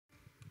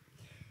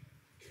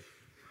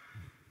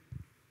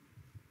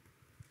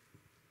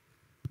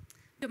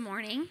Good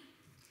morning.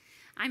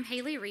 I'm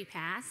Haley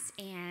Repass,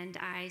 and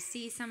I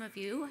see some of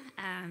you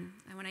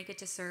when I get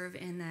to serve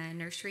in the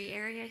nursery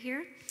area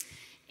here.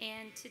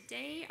 And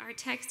today our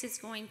text is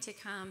going to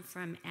come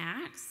from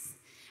Acts.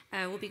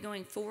 We'll be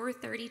going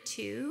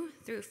 4:32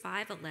 through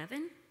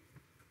 5:11.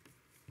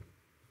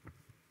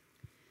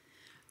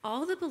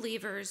 All the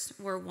believers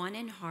were one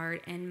in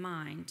heart and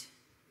mind.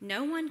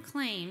 No one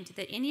claimed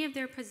that any of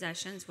their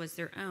possessions was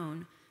their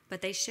own,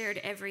 but they shared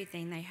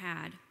everything they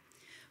had.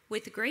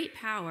 With great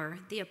power,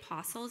 the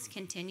apostles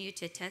continued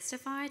to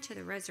testify to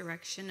the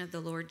resurrection of the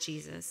Lord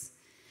Jesus.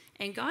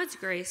 And God's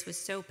grace was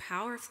so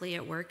powerfully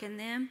at work in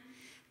them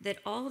that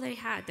all they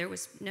had, there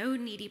was no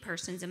needy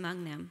persons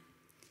among them.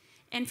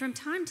 And from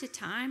time to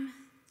time,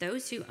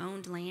 those who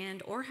owned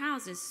land or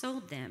houses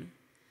sold them,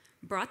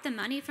 brought the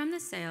money from the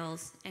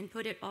sales, and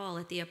put it all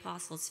at the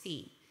apostles'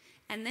 feet.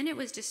 And then it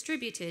was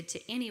distributed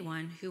to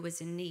anyone who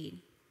was in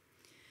need.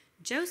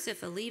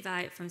 Joseph, a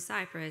Levite from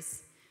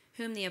Cyprus,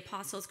 whom the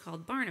apostles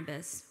called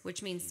Barnabas,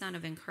 which means son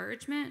of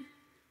encouragement,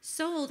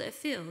 sold a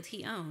field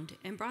he owned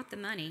and brought the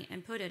money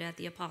and put it at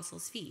the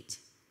apostles' feet.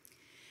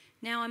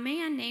 Now a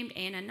man named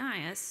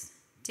Ananias,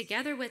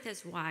 together with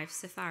his wife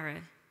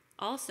Sapphira,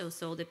 also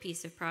sold a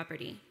piece of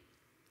property.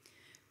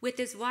 With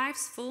his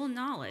wife's full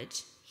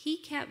knowledge, he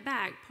kept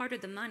back part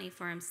of the money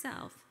for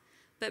himself,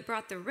 but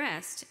brought the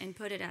rest and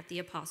put it at the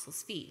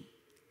apostles' feet.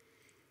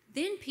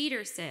 Then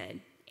Peter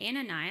said,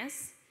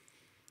 "Ananias,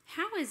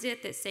 how is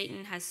it that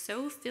Satan has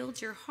so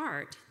filled your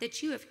heart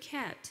that you have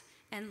kept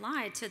and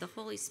lied to the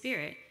Holy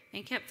Spirit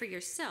and kept for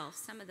yourself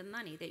some of the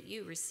money that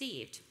you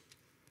received?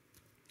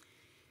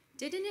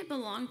 Didn't it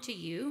belong to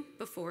you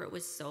before it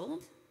was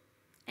sold?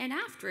 And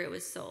after it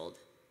was sold,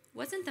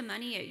 wasn't the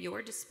money at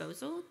your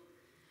disposal?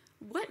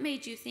 What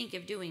made you think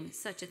of doing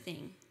such a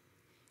thing?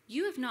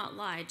 You have not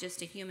lied just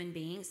to human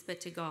beings,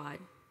 but to God."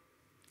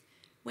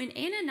 When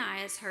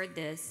Ananias heard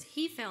this,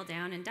 he fell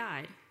down and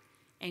died.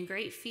 And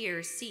great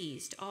fear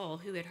seized all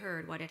who had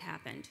heard what had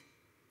happened.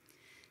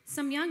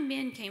 Some young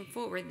men came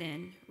forward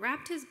then,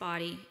 wrapped his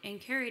body, and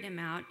carried him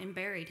out and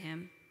buried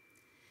him.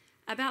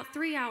 About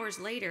 3 hours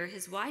later,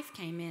 his wife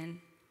came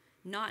in,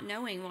 not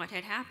knowing what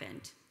had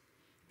happened.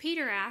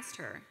 Peter asked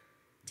her,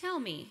 "Tell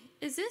me,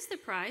 is this the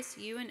price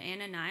you and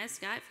Ananias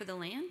got for the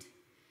land?"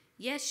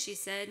 "Yes," she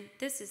said,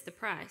 "this is the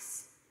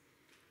price."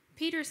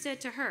 Peter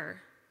said to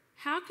her,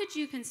 "How could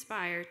you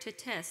conspire to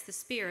test the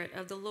Spirit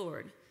of the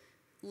Lord?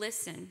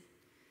 Listen.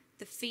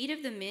 The feet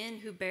of the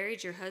men who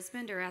buried your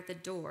husband are at the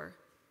door,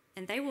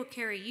 and they will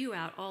carry you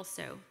out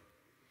also."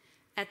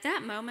 At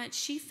that moment,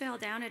 she fell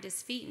down at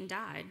his feet and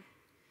died.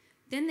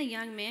 Then the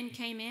young men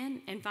came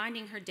in, and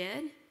finding her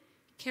dead,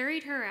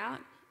 carried her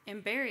out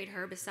and buried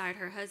her beside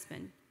her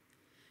husband.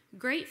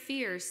 Great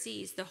fear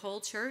seized the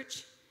whole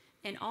church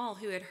and all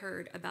who had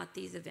heard about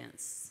these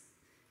events.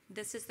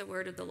 This is the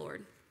word of the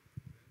Lord.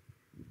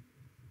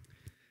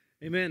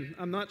 Amen.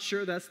 I'm not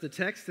sure that's the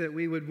text that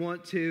we would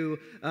want to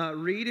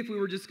read if we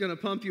were just going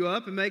to pump you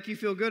up and make you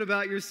feel good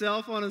about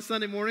yourself on a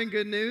Sunday morning.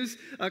 Good news.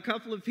 A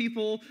couple of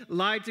people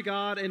lied to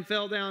God and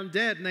fell down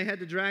dead, and they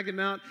had to drag him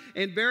out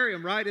and bury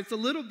him, right? It's a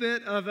little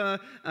bit of a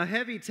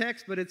heavy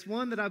text, but it's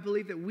one that I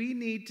believe that we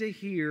need to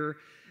hear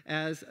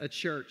as a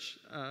church.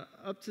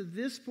 Up to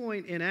this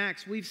point in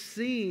Acts, we've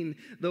seen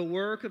the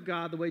work of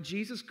God, the way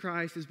Jesus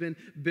Christ has been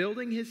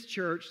building his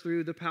church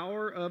through the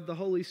power of the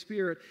Holy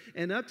Spirit.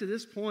 And up to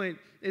this point,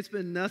 it's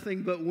been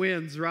nothing but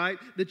wins, right?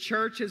 The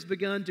church has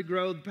begun to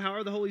grow. The power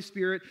of the Holy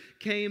Spirit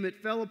came. It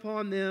fell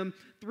upon them.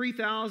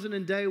 3,000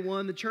 in day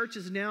one. The church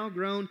has now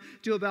grown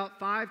to about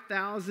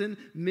 5,000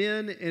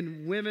 men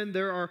and women.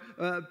 There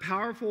are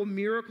powerful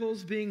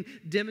miracles being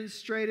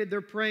demonstrated.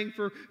 They're praying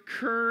for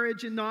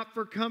courage and not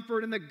for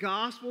comfort, and the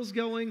gospel's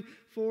going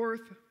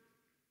forth.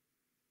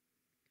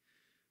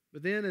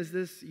 But then as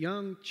this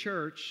young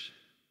church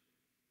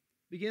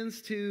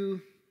begins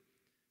to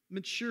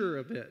mature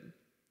a bit,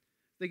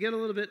 they get a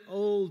little bit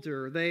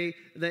older. They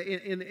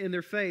in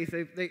their faith,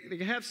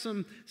 they have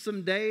some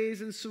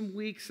days and some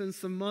weeks and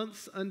some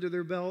months under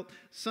their belt.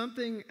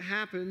 Something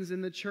happens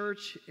in the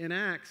church in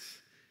Acts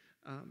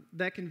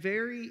that can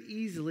very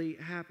easily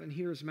happen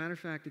here. As a matter of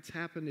fact, it's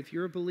happened. If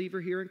you're a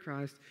believer here in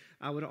Christ,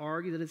 I would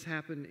argue that it's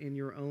happened in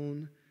your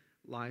own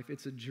life.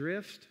 It's a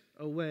drift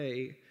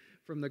away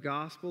from the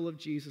gospel of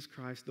Jesus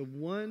Christ. The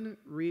one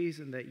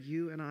reason that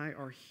you and I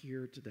are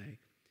here today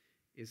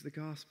is the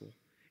gospel.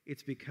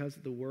 It's because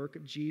of the work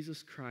of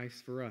Jesus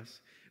Christ for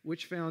us,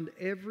 which found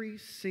every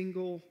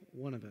single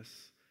one of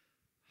us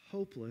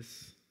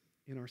hopeless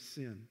in our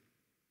sin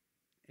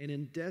and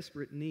in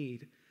desperate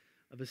need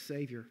of a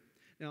Savior.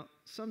 Now,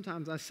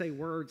 sometimes I say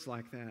words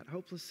like that,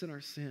 hopeless in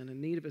our sin, in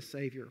need of a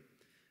Savior,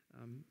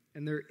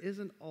 and there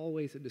isn't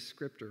always a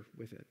descriptor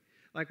with it.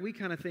 Like, we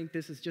kind of think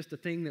this is just a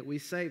thing that we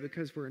say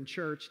because we're in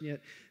church, and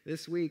yet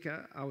this week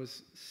I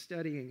was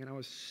studying and I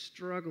was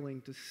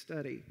struggling to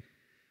study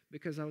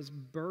because I was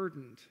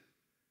burdened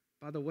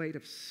by the weight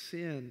of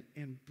sin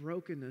and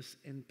brokenness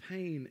and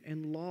pain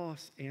and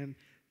loss and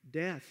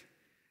death.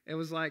 It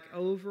was like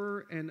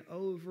over and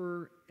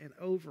over and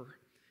over,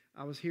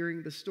 I was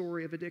hearing the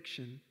story of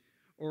addiction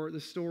or the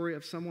story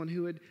of someone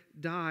who had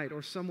died,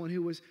 or someone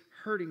who was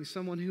hurting,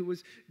 someone who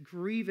was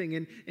grieving,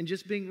 and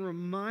just being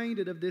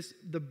reminded of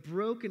the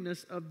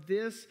brokenness of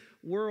this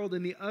world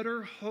and the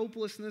utter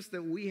hopelessness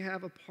that we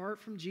have apart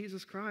from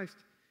Jesus Christ.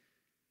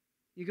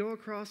 You go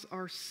across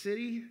our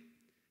city,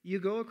 you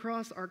go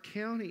across our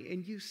county,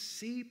 and you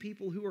see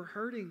people who are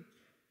hurting.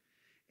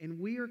 And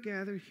we are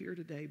gathered here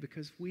today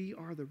because we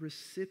are the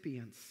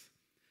recipients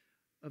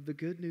of the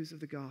good news of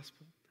the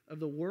gospel, of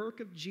the work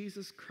of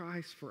Jesus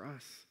Christ for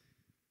us.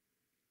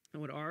 I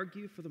would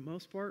argue, for the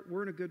most part,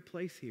 we're in a good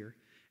place here.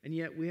 And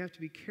yet we have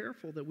to be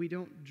careful that we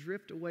don't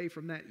drift away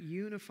from that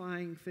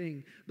unifying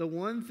thing, the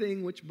one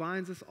thing which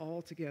binds us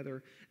all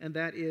together, and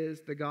that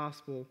is the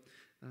gospel.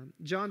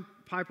 John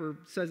Piper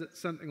says it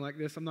something like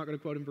this. I'm not going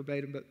to quote him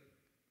verbatim, but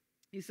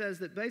he says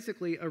that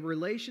basically a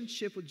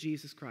relationship with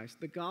Jesus Christ,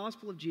 the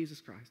gospel of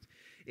Jesus Christ,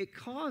 it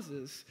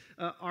causes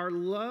our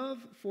love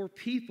for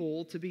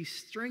people to be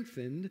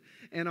strengthened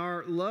and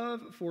our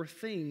love for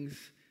things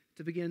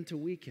to begin to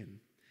weaken.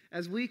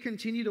 As we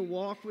continue to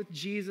walk with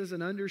Jesus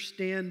and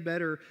understand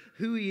better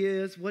who he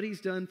is, what he's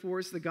done for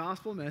us, the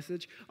gospel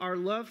message, our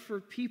love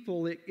for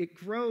people, it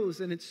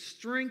grows and it's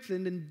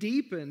strengthened and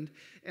deepened,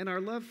 and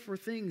our love for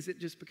things, it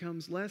just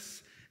becomes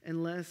less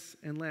and less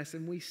and less.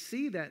 And we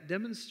see that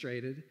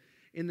demonstrated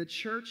in the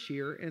church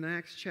here in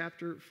Acts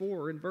chapter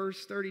 4 in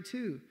verse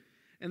 32.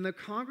 And the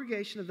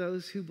congregation of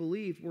those who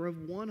believed were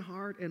of one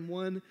heart and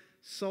one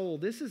soul.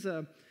 This is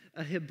a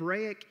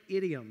Hebraic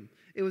idiom.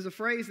 It was a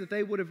phrase that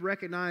they would have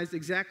recognized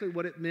exactly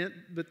what it meant,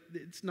 but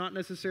it's not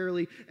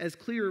necessarily as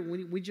clear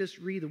when we just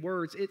read the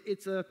words.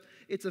 It's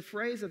a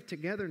phrase of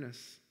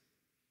togetherness.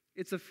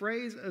 It's a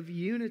phrase of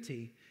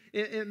unity.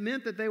 It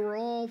meant that they were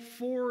all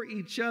for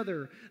each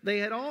other. They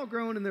had all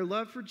grown in their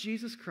love for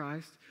Jesus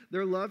Christ,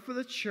 their love for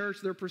the church,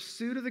 their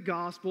pursuit of the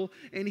gospel,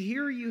 and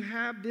here you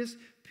have this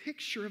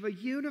picture of a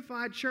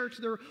unified church.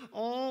 They're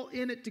all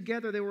in it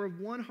together. They were of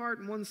one heart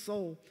and one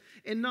soul.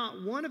 And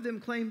not one of them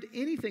claimed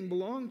anything that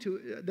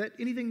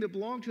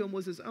belonged to him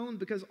was his own,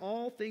 because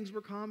all things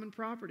were common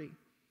property.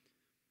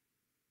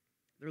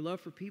 Their love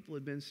for people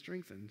had been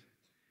strengthened,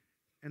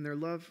 and their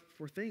love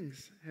for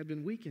things had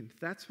been weakened.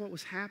 That's what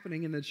was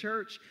happening in the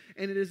church,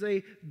 and it is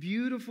a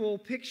beautiful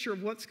picture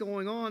of what's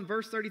going on.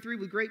 Verse 33,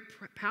 with great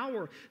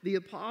power, the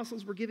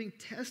apostles were giving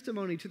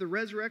testimony to the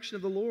resurrection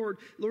of the Lord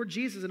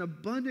Jesus, and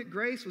abundant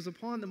grace was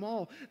upon them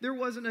all. There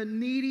wasn't a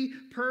needy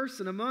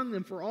person among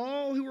them, for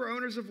all who were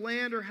owners of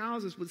land or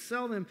houses would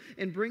sell them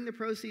and bring the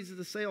proceeds of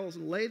the sales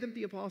and lay them at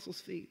the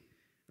apostles' feet,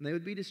 and they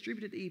would be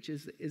distributed to each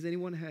as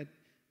anyone had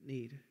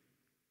need.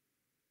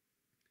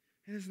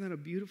 And isn't that a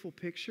beautiful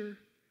picture?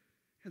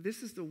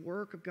 This is the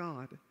work of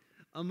God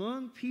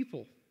among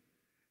people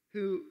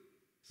who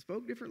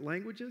spoke different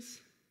languages,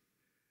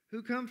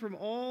 who come from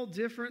all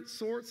different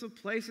sorts of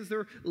places.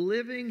 They're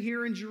living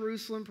here in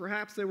Jerusalem.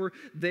 Perhaps they were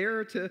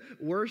there to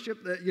worship.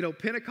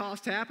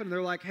 Pentecost happened.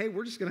 They're like, hey,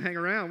 we're just going to hang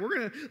around. We're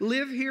going to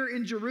live here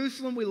in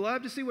Jerusalem. We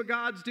love to see what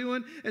God's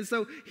doing. And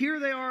so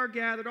here they are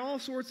gathered, all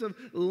sorts of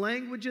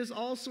languages,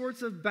 all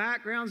sorts of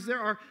backgrounds.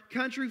 There are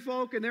country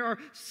folk and there are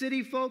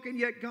city folk, and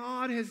yet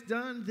God has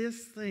done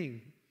this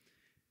thing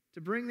to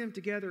bring them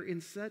together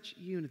in such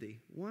unity,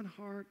 one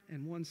heart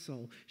and one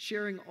soul,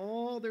 sharing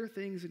all their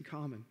things in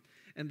common.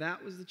 And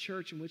that was the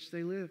church in which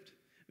they lived.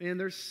 Man,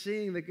 they're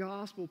seeing the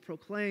gospel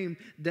proclaimed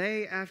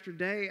day after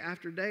day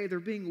after day. They're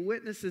being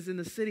witnesses in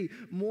the city.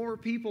 More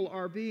people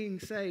are being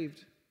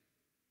saved.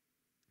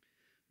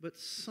 But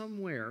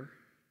somewhere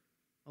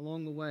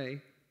along the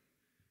way,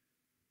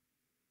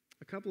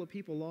 a couple of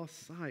people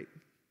lost sight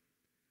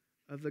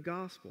of the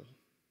gospel.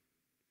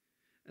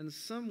 And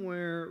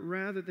somewhere,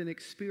 rather than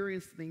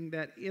experiencing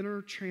that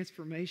inner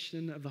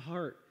transformation of the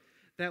heart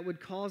that would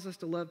cause us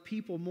to love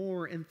people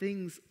more and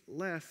things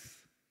less,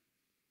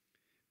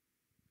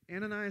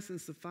 Ananias and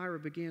Sapphira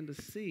began to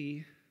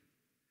see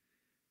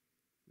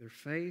their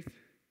faith,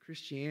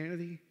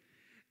 Christianity,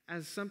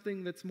 as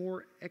something that's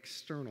more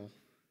external,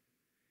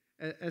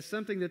 as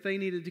something that they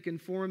needed to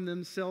conform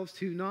themselves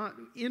to, not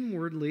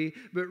inwardly,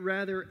 but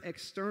rather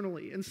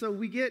externally. And so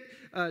we get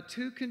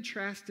two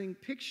contrasting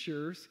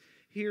pictures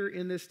here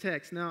in this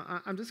text.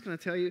 Now, I'm just going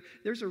to tell you,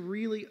 there's a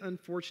really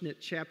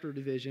unfortunate chapter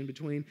division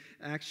between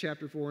Acts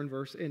chapter 4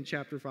 and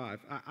chapter 5.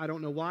 I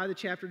don't know why the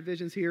chapter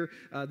division's here.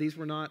 These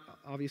were not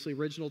obviously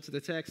original to the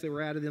text. They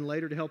were added in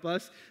later to help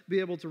us be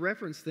able to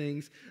reference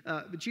things.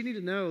 But you need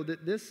to know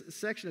that this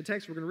section of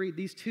text we're going to read,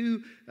 these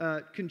two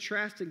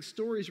contrasting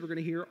stories we're going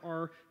to hear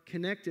are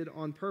connected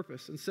on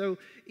purpose. And so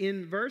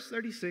in verse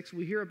 36,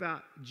 we hear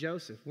about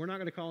Joseph. We're not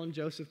going to call him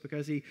Joseph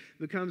because he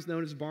becomes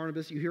known as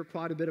Barnabas. You hear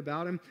quite a bit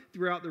about him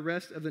throughout the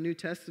rest of the New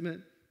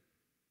Testament.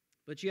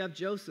 But you have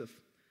Joseph,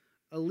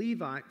 a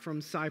Levite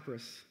from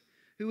Cyprus,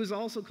 who was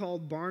also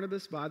called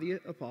Barnabas by the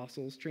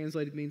apostles,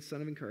 translated means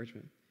son of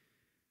encouragement.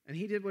 And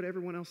he did what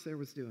everyone else there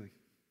was doing.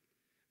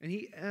 And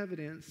he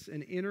evidenced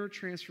an inner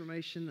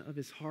transformation of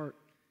his heart,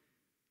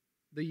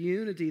 the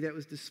unity that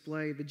was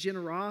displayed, the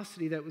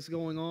generosity that was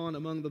going on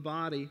among the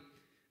body.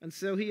 And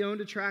so he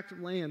owned a tract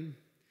of land,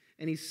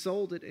 and he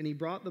sold it, and he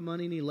brought the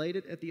money, and he laid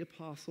it at the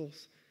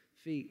apostles'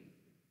 feet.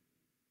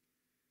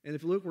 And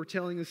if Luke were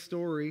telling a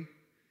story,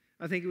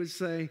 I think it would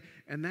say,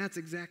 and that's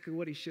exactly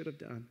what he should have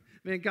done.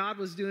 Man, God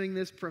was doing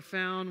this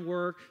profound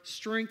work,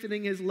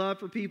 strengthening his love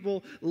for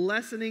people,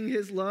 lessening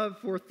his love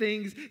for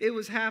things. It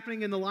was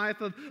happening in the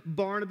life of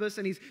Barnabas,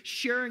 and he's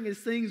sharing his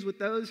things with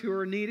those who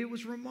are in need. It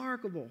was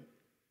remarkable.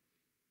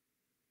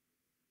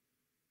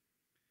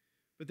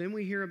 But then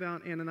we hear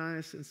about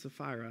Ananias and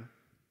Sapphira,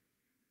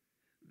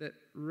 that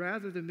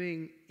rather than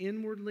being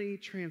inwardly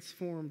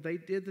transformed, they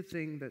did the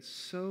thing that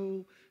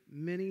so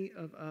many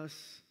of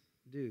us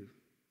do.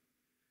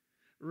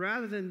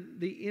 Rather than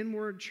the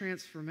inward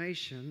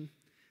transformation,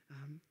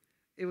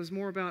 it was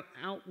more about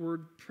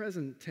outward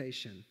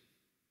presentation.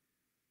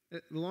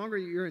 The longer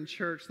you're in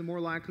church, the more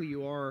likely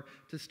you are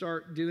to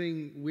start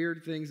doing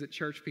weird things that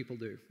church people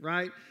do,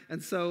 right?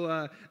 And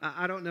so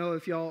I don't know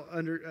if y'all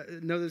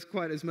know this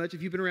quite as much.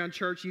 If you've been around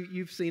church,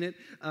 you've seen it.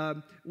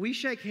 We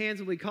shake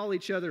hands and we call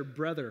each other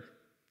brother.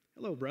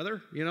 Hello,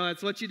 brother. You know,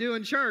 that's what you do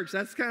in church.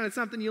 That's kind of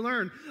something you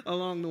learn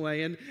along the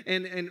way. And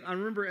I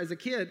remember as a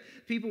kid,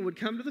 people would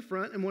come to the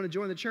front and want to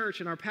join the church,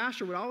 and our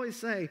pastor would always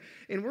say,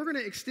 and we're going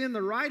to extend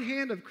the right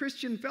hand of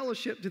Christian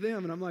fellowship to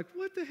them. And I'm like,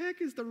 what the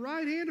heck is the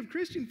right hand of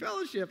Christian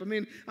fellowship? I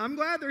mean, I'm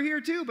glad they're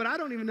here too, but I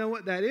don't even know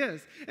what that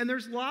is. And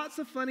there's lots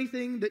of funny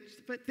things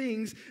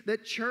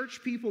that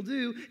church people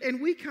do, and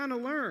we kind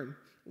of learn.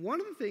 One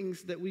of the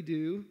things that we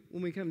do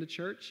when we come to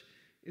church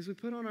is we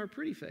put on our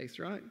pretty face,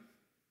 right?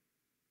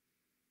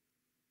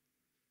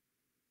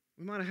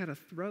 We might have had a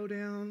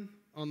throwdown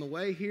on the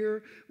way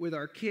here with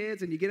our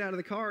kids, and you get out of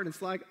the car, and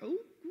it's like, oh,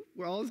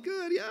 we're all is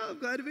good. Yeah, I'm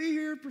glad to be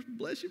here.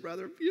 Bless you,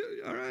 brother.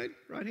 Yeah, all right,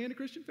 right hand of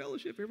Christian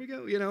fellowship. Here we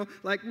go. You know,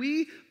 like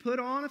we put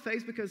on a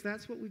face because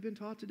that's what we've been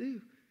taught to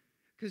do.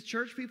 Because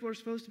church people are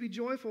supposed to be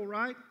joyful,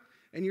 right?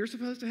 And you're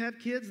supposed to have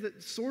kids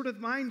that sort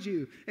of mind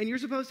you. And you're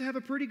supposed to have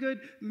a pretty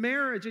good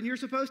marriage. And you're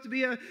supposed to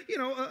be a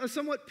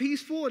somewhat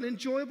peaceful and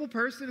enjoyable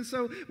person. And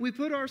so we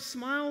put our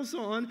smiles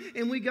on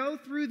and we go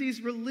through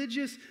these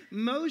religious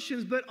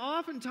motions. But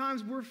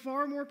oftentimes we're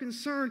far more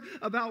concerned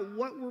about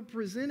what we're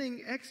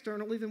presenting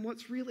externally than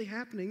what's really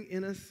happening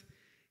in us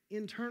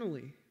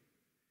internally.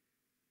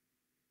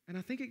 And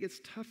I think it gets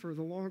tougher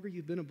the longer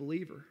you've been a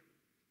believer.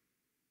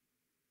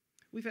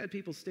 We've had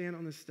people stand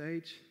on this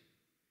stage,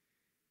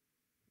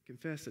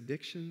 confess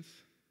addictions,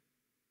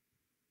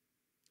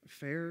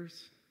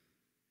 affairs,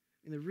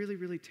 and the really,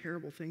 really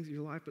terrible things in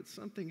your life, but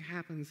something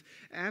happens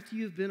after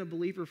you've been a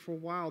believer for a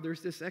while.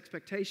 There's this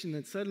expectation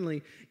that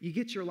suddenly you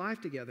get your life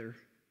together,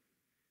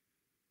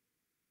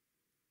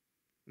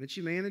 and that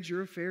you manage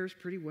your affairs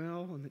pretty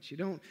well, and that you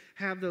don't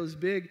have those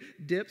big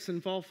dips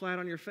and fall flat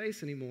on your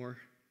face anymore.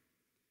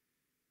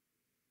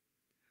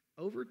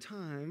 Over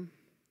time,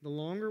 the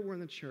longer we're in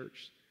the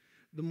church,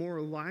 the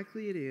more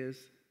likely it is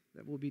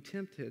that we'll be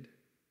tempted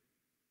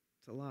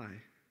to lie,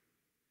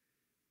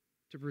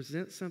 to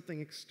present something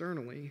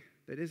externally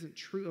that isn't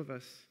true of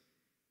us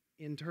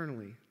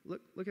internally.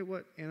 Look at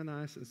what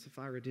Ananias and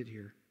Sapphira did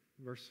here,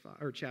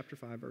 chapter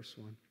 5, verse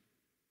 1.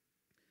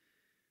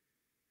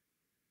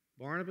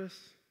 Barnabas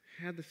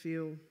had the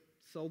field,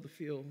 sold the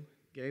field,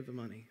 gave the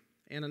money.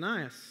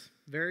 Ananias,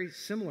 very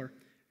similar,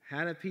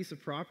 had a piece of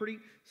property,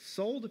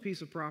 sold a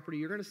piece of property.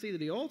 You're going to see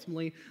that he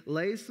ultimately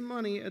lays some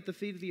money at the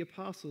feet of the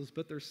apostles,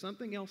 but there's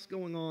something else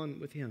going on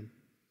with him.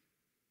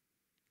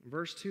 In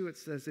verse 2, it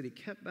says that he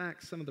kept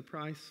back some of the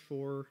price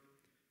for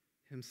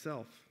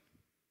himself.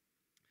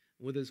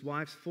 With his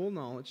wife's full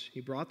knowledge,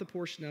 he brought the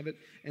portion of it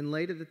and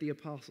laid it at the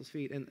apostles'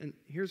 feet. And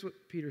here's what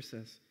Peter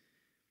says.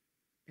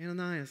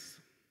 Ananias,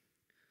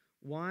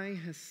 why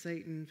has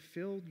Satan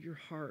filled your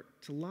heart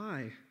to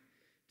lie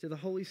to the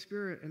Holy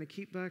Spirit and to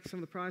keep back some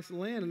of the price of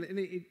the land? And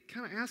it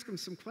kind of asks him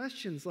some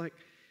questions like,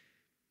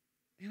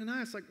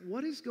 Ananias, like,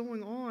 what is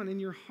going on in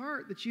your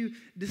heart that you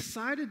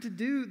decided to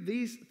do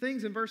these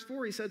things? In verse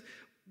 4, he said,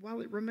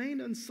 while it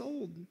remained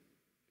unsold,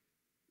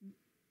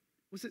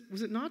 was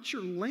it not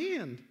your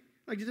land?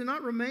 Like, did it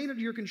not remain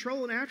under your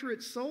control? And after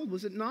it's sold,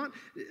 was it not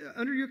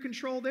under your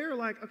control there?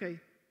 Like, okay,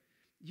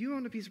 you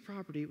owned a piece of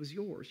property. It was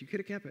yours. You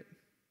could have kept it.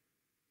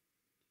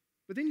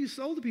 But then you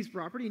sold a piece of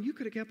property, and you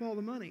could have kept all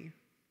the money.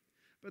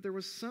 But there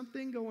was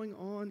something going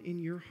on in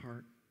your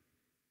heart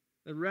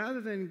that rather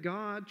than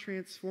God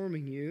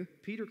transforming you,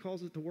 Peter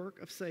calls it the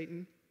work of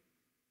Satan,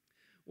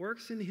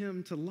 works in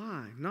him to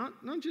lie, not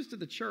just to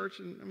the church.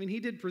 And I mean, he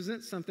did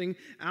present something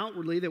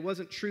outwardly that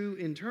wasn't true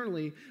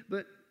internally,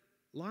 but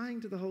lying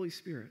to the Holy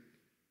Spirit.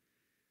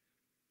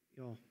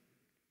 Y'all,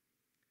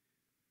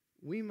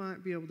 we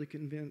might be able to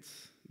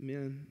convince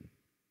men.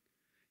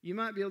 You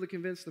might be able to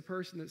convince the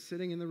person that's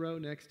sitting in the row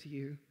next to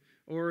you,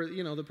 or,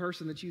 the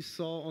person that you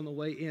saw on the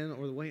way in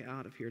or the way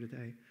out of here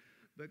today.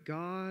 But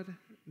God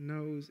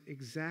knows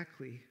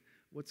exactly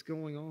what's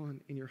going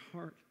on in your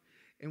heart.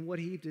 And what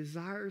he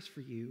desires for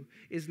you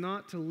is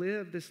not to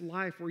live this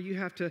life where you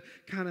have to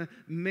kind of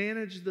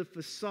manage the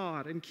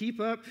facade and keep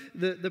up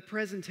the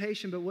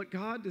presentation. But what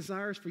God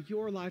desires for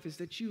your life is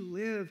that you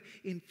live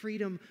in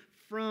freedom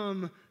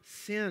from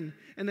sin,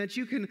 and that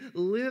you can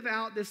live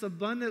out this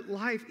abundant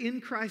life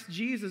in Christ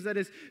Jesus that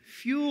is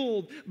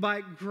fueled by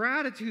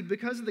gratitude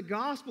because of the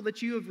gospel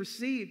that you have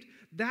received.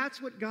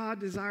 That's what God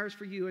desires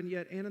for you. And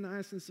yet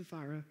Ananias and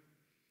Sapphira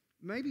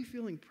may be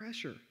feeling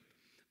pressure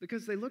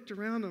because they looked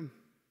around them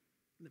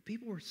and the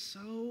people were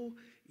so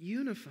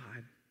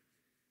unified.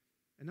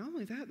 And not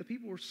only that, the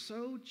people were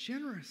so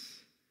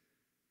generous.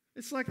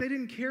 It's like they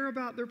didn't care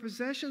about their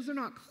possessions. They're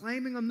not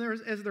claiming them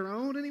as their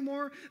own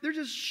anymore. They're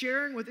just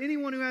sharing with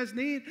anyone who has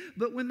need.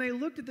 But when they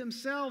looked at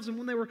themselves and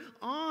when they were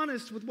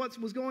honest with what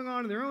was going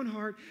on in their own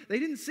heart, they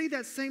didn't see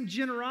that same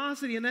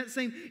generosity and that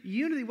same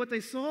unity. What they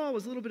saw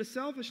was a little bit of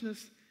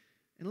selfishness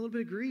and a little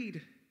bit of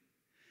greed.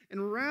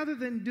 And rather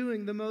than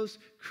doing the most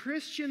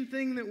Christian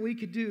thing that we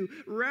could do,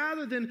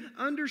 rather than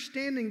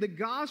understanding the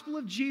gospel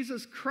of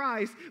Jesus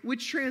Christ,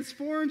 which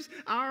transforms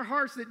our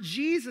hearts, that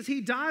Jesus, He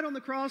died on the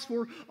cross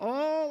for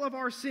all of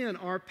our sin,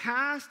 our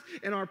past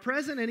and our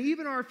present and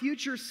even our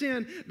future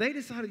sin, they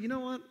decided, you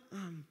know what?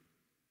 I'm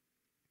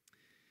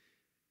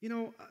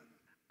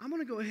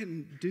going to go ahead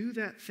and do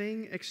that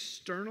thing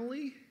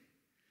externally,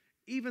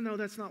 even though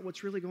that's not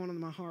what's really going on in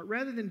my heart.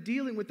 Rather than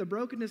dealing with the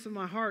brokenness of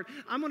my heart,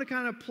 I'm going to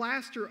kind of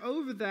plaster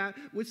over that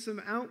with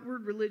some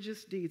outward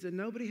religious deeds. And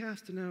nobody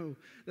has to know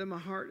that my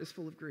heart is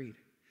full of greed.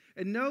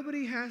 And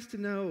nobody has to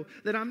know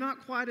that I'm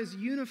not quite as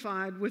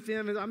unified with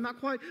them, and I'm not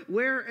quite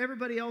where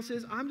everybody else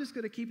is. I'm just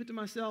going to keep it to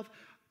myself.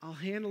 I'll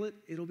handle it.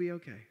 It'll be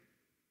okay.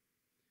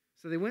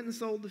 So they went and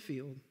sold the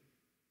field.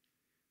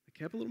 They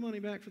kept a little money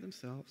back for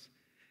themselves,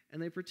 and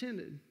they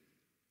pretended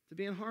to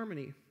be in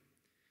harmony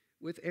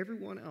with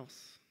everyone else.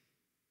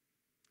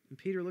 And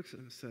Peter looks at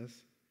him and says,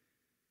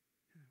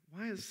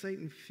 why has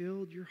Satan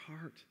filled your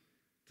heart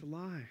to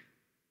lie?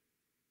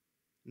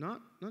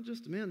 Not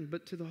just to men,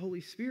 but to the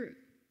Holy Spirit.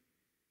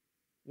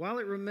 While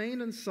it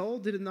remained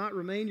unsold, did it not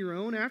remain your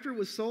own? After it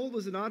was sold,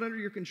 was it not under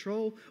your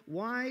control?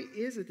 Why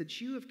is it that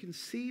you have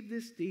conceived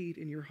this deed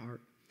in your heart?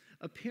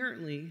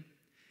 Apparently,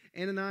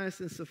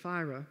 Ananias and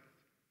Sapphira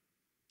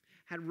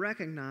had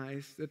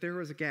recognized that there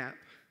was a gap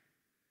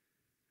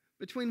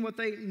between what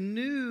they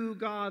knew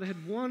God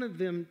had wanted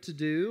them to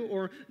do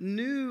or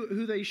knew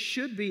who they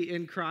should be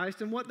in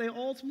Christ and what they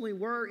ultimately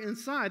were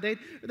inside.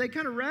 They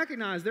kind of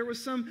recognized there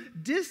was some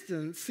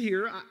distance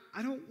here.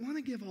 I don't want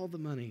to give all the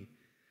money.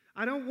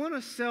 I don't want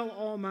to sell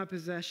all my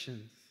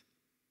possessions.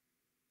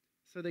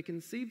 So they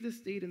conceived this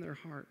deed in their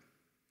heart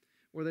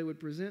where they would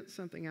present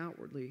something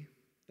outwardly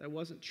that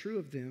wasn't true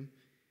of them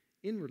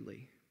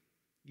inwardly.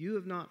 You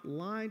have not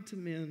lied to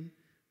men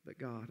but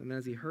God. And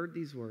as he heard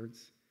these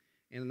words,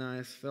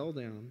 Ananias fell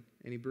down,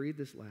 and he breathed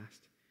his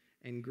last,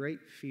 and great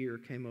fear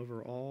came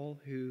over all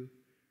who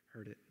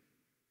heard it.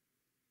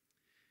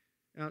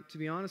 Now, to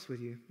be honest with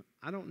you,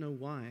 I don't know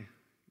why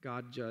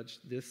God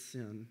judged this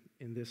sin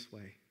in this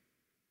way.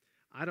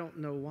 I don't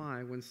know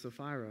why when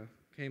Sapphira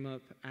came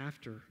up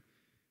after,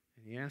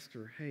 and he asked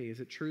her, hey, is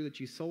it true that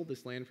you sold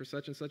this land for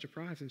such and such a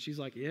price? And she's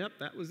like, yep,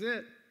 that was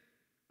it.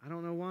 I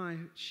don't know why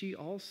she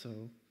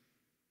also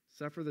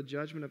suffered the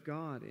judgment of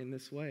God in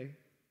this way.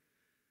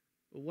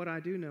 But what I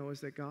do know is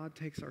that God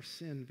takes our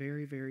sin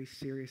very, very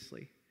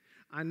seriously.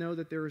 I know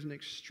that there is an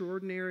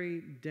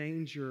extraordinary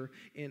danger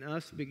in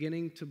us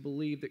beginning to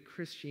believe that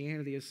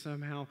Christianity is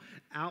somehow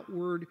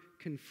outward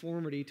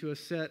conformity to a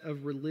set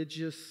of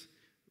religious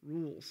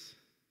rules.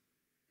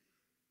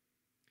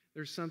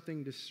 There's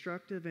something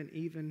destructive and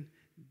even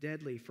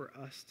deadly for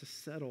us to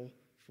settle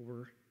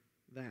for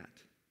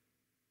that.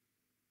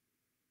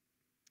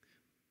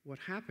 What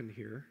happened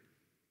here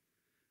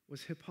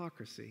was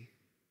hypocrisy.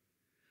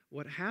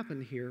 What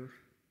happened here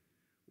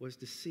was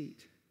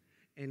deceit,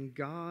 and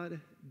God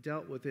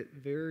dealt with it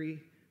very,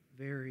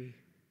 very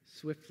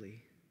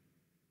swiftly,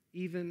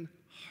 even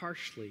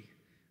harshly.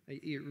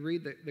 You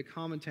read the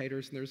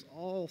commentators, and there's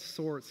all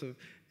sorts of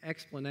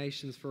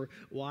explanations for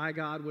why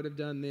God would have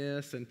done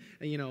this, and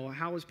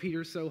how was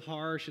Peter so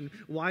harsh, and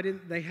why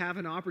didn't they have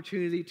an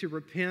opportunity to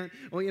repent?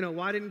 Well,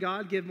 why didn't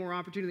God give more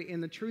opportunity?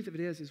 And the truth of it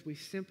is we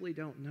simply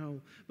don't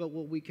know. But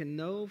what we can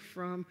know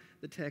from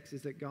the text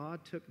is that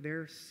God took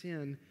their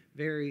sin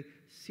very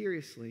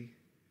seriously,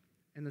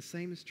 and the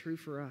same is true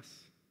for us.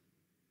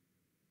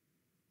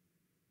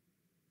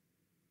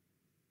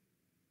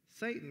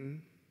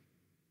 Satan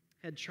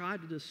had tried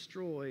to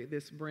destroy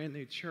this brand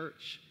new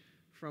church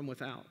from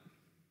without.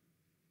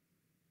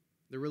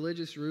 The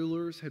religious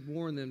rulers had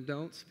warned them,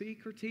 don't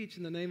speak or teach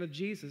in the name of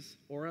Jesus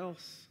or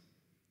else.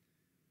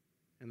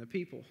 And the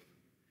people,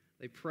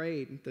 they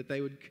prayed that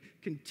they would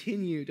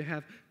continue to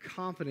have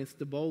confidence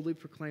to boldly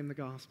proclaim the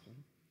gospel.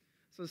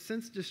 So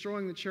since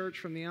destroying the church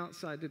from the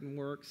outside didn't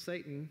work,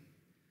 Satan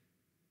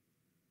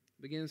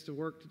begins to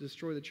work to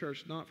destroy the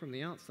church not from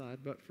the outside,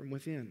 but from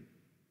within.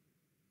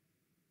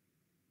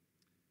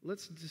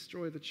 Let's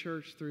destroy the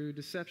church through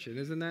deception.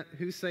 Isn't that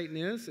who Satan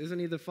is? Isn't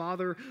he the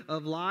father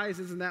of lies?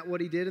 Isn't that what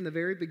he did in the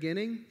very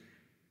beginning?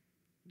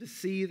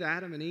 Deceive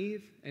Adam and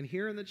Eve. And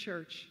here in the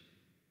church,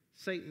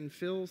 Satan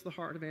fills the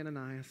heart of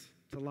Ananias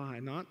to lie,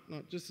 not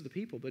just to the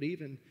people, but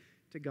even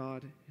to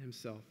God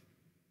himself.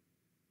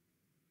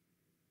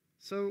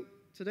 So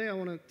today I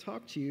want to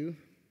talk to you,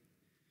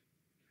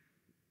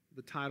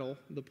 the title,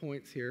 the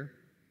points here.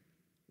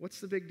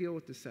 What's the big deal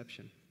with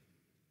deception?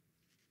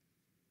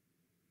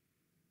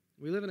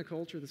 We live in a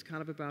culture that's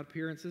kind of about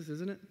appearances,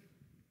 isn't it?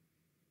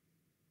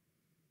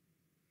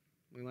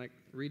 We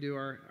redo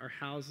our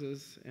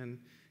houses and,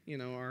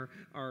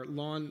 our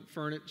lawn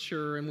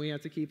furniture, and we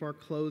have to keep our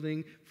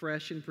clothing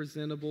fresh and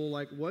presentable.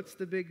 What's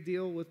the big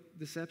deal with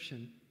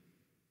deception?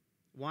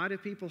 Why do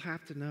people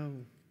have to know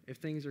if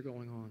things are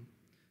going on?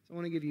 So I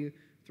want to give you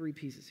 3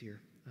 pieces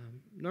here.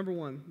 Number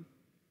 1,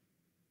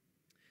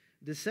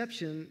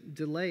 deception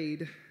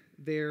delayed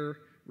their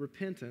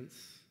repentance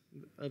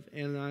of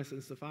Ananias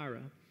and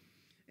Sapphira,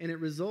 and it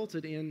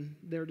resulted in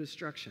their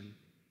destruction.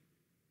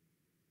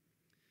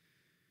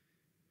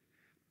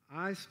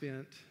 I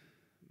spent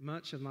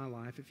much of my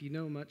life, if you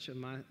know much of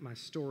my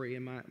story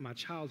and my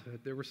childhood,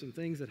 there were some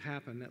things that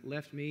happened that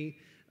left me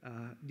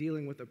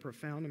dealing with a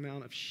profound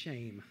amount of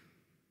shame.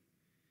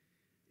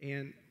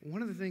 And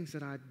one of the things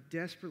that I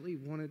desperately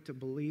wanted to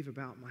believe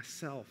about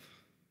myself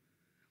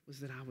was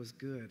that I was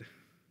good.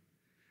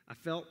 I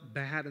felt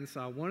bad, and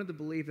so I wanted to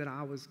believe that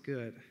I was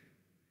good.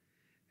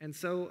 And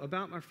so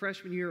about my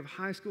freshman year of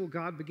high school,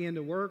 God began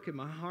to work in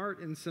my heart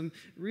in some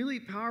really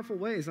powerful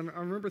ways. I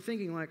remember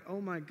thinking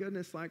oh my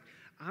goodness,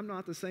 I'm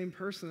not the same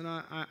person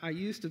that I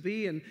used to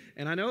be, and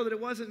I know that it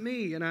wasn't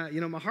me.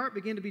 And my heart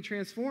began to be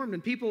transformed,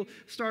 and people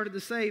started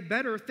to say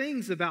better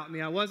things about me.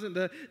 I wasn't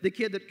the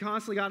kid that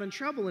constantly got in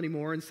trouble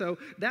anymore, and so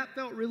that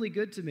felt really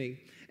good to me.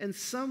 And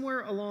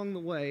somewhere along the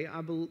way,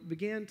 I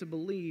began to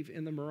believe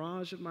in the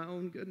mirage of my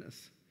own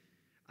goodness.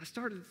 I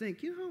started to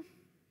think,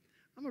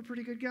 I'm a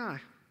pretty good guy.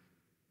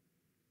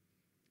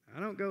 I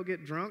don't go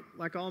get drunk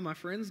like all my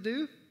friends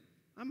do.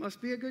 I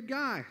must be a good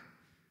guy.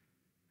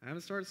 I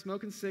haven't started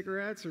smoking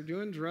cigarettes or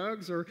doing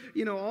drugs or,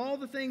 all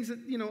the things that,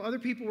 other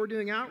people were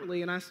doing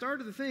outwardly. And I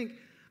started to think,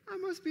 I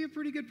must be a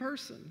pretty good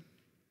person.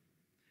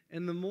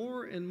 And the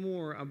more and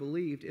more I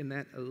believed in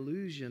that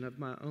illusion of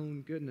my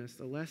own goodness,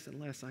 the less and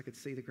less I could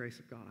see the grace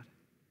of God.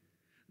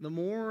 The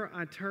more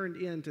I turned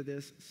into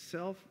this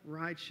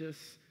self-righteous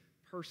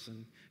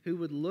person who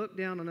would look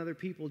down on other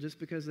people just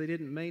because they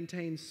didn't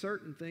maintain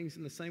certain things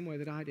in the same way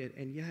that I did.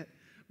 And yet,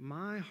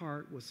 my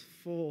heart was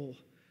full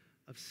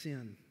of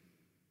sin.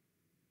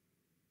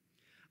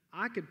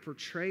 I could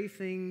portray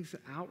things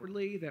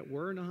outwardly that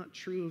were not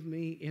true of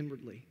me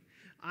inwardly.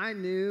 I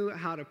knew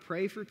how to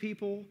pray for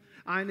people.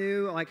 I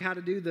knew how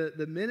to do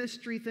the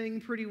ministry thing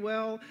pretty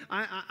well.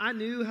 I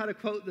knew how to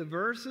quote the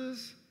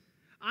verses.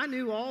 I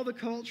knew all the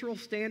cultural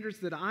standards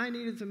that I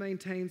needed to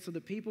maintain so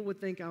that people would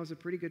think I was a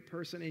pretty good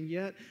person, and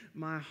yet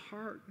my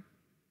heart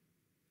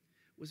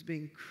was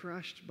being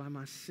crushed by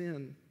my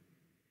sin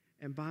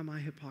and by my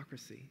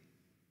hypocrisy.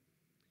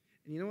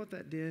 And you know what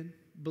that did?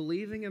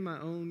 Believing in my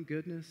own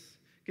goodness,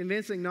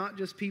 convincing not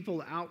just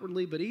people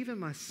outwardly, but even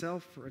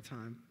myself for a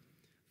time,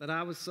 that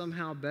I was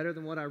somehow better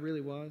than what I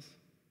really was.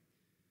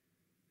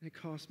 And it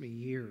cost me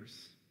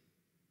years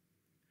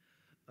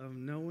of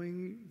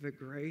knowing the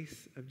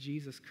grace of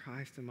Jesus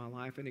Christ in my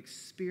life and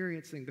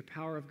experiencing the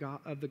power of God,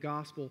 of the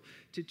gospel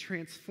to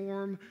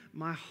transform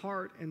my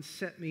heart and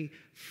set me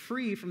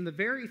free from the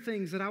very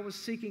things that I was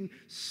seeking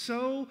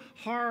so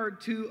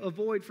hard to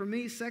avoid. For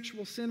me,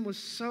 sexual sin was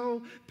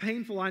so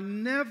painful. I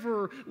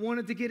never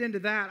wanted to get into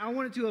that. I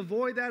wanted to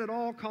avoid that at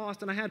all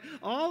costs, and I had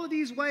all of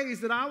these ways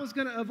that I was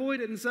going to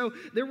avoid it. And so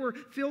there were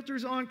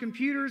filters on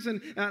computers,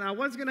 and I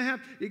wasn't going to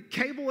have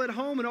cable at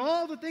home, and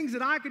all the things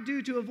that I could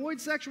do to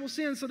avoid sexual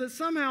sin so that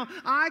somehow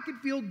I could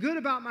feel good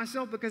about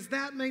myself, because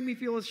that made me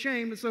feel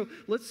ashamed. And so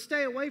let's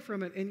stay away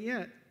from it. And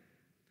yet,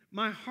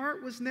 my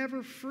heart was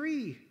never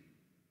free.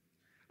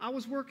 I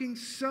was working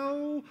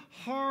so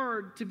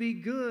hard to be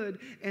good,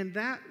 and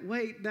that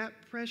weight, that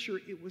pressure,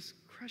 it was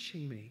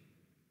crushing me.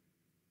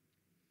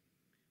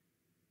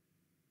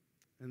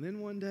 And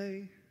then one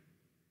day,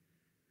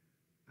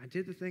 I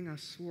did the thing I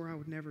swore I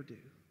would never do.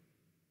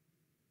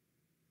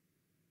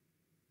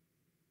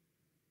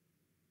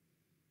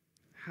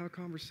 Have a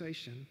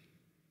conversation.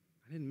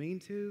 I didn't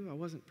mean to. I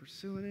wasn't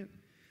pursuing it.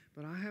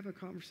 But I have a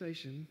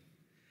conversation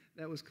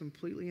that was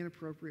completely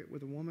inappropriate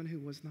with a woman who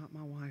was not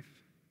my wife.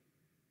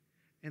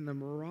 And the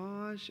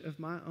mirage of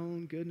my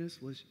own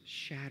goodness was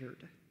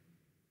shattered.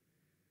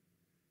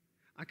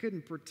 I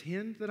couldn't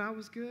pretend that I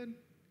was good.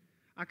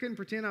 I couldn't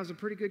pretend I was a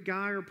pretty good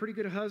guy or a pretty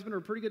good husband or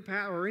a pretty good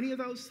pal or any of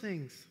those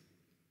things.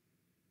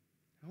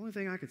 The only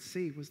thing I could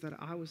see was that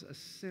I was a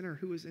sinner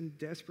who was in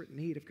desperate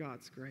need of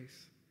God's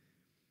grace.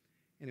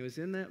 And it was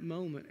in that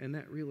moment and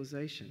that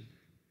realization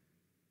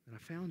that I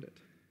found it.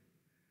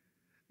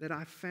 That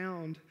I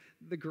found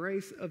the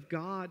grace of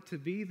God to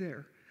be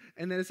there.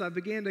 And that as I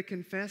began to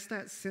confess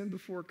that sin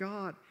before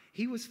God,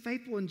 He was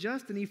faithful and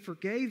just, and He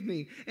forgave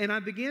me. And I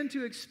began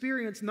to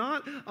experience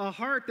not a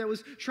heart that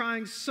was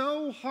trying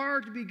so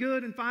hard to be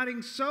good and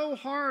fighting so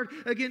hard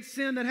against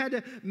sin that had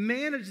to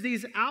manage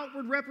these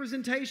outward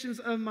representations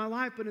of my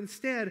life, but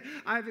instead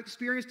I've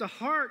experienced a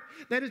heart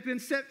that has been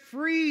set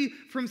free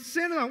from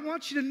sin. And I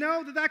want you to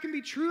know that that can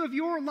be true of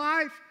your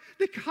life.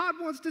 that God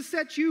wants to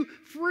set you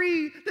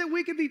free, that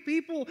we can be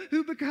people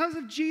who, because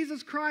of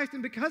Jesus Christ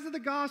and because of the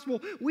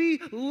gospel,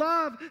 we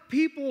love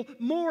people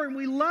more and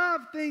we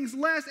love things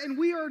less, and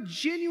we are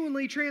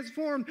genuinely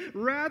transformed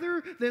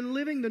rather than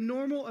living the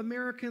normal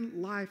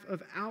American life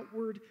of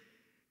outward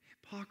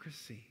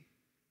hypocrisy.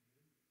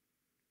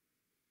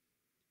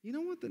 You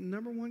know what the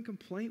number one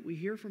complaint we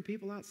hear from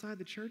people outside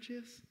the church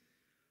is?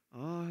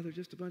 Oh, they're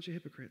just a bunch of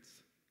hypocrites.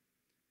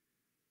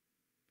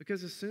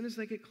 Because as soon as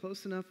they get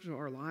close enough to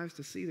our lives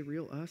to see the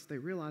real us, they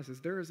realize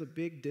there is a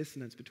big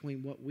dissonance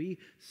between what we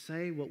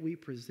say, what we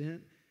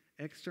present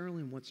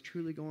externally, and what's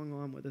truly going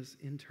on with us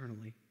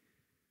internally.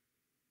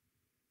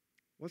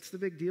 What's the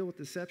big deal with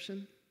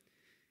deception?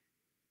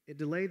 It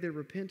delayed their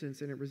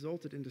repentance and it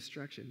resulted in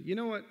destruction. You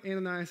know what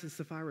Ananias and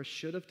Sapphira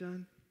should have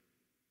done?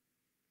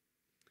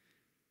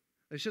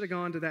 They should have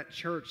gone to that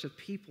church of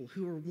people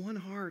who were one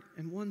heart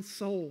and one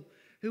soul,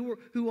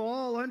 who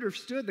all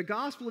understood the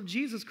gospel of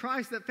Jesus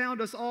Christ that found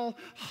us all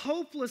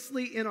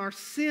hopelessly in our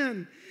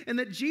sin, and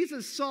that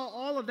Jesus saw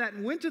all of that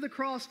and went to the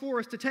cross for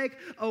us to take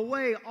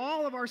away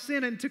all of our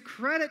sin and to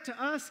credit to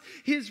us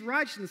his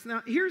righteousness.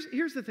 Now,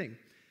 here's the thing.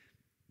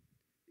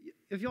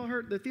 If y'all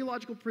heard the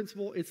theological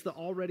principle, it's the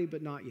already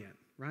but not yet,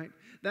 right?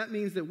 That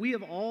means that we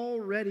have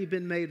already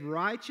been made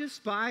righteous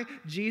by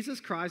Jesus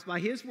Christ,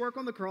 by his work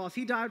on the cross.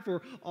 He died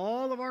for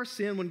all of our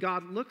sin. When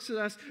God looks at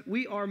us,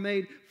 we are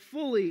made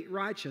fully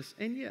righteous.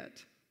 And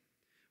yet,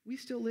 we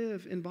still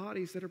live in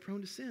bodies that are prone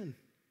to sin.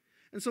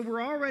 And so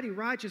we're already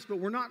righteous, but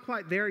we're not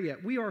quite there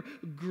yet. We are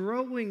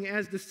growing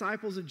as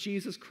disciples of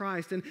Jesus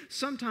Christ. And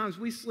sometimes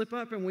we slip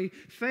up and we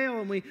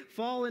fail and we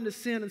fall into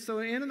sin. And so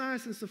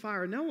Ananias and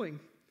Sapphira, knowing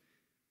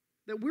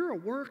that we're a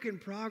work in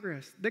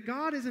progress, that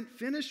God isn't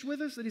finished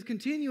with us, that he's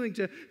continuing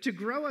to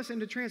grow us and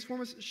to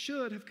transform us,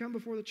 should have come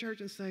before the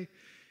church and say,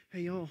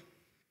 hey, y'all,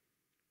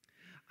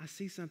 I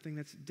see something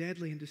that's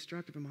deadly and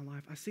destructive in my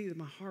life. I see that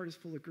my heart is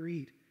full of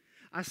greed.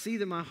 I see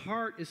that my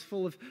heart is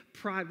full of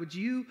pride. Would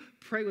you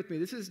pray with me?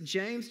 This is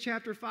James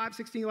chapter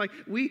 5:16. Like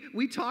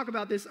we talk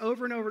about this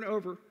over and over and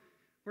over,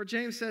 where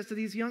James says to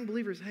these young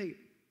believers, hey,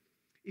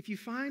 if you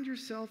find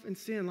yourself in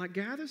sin, like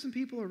gather some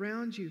people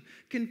around you,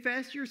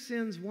 confess your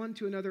sins one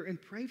to another,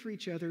 and pray for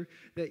each other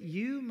that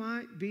you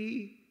might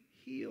be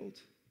healed.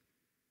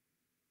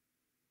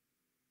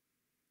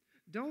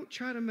 Don't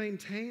try to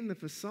maintain the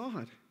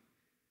facade.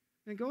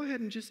 And go ahead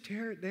and just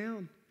tear it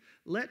down.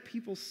 Let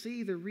people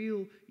see the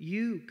real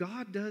you.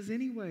 God does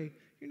anyway.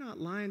 You're not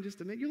lying just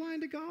a minute. You're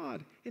lying to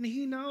God, and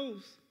he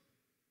knows.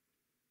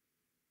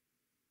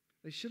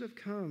 They should have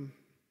come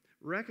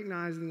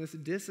recognizing this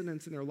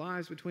dissonance in their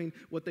lives between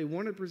what they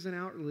wanted to present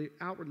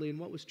outwardly and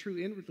what was true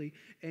inwardly,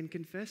 and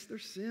confess their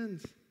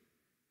sins.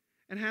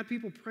 And had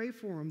people pray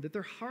for them, that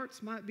their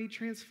hearts might be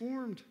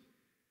transformed,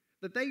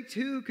 that they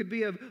too could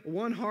be of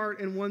one heart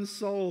and one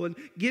soul, and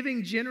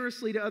giving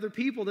generously to other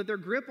people, that their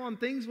grip on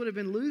things would have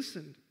been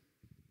loosened.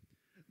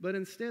 But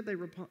instead,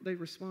 they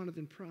responded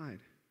in pride.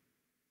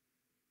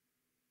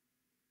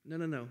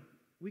 No.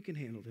 We can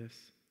handle this.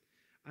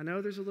 I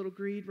know there's a little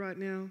greed right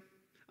now.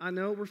 I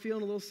know we're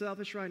feeling a little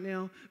selfish right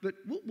now, but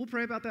we'll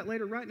pray about that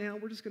later. Right now,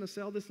 we're just going to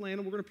sell this land,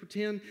 and we're going to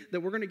pretend that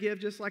we're going to give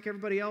just like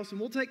everybody else, and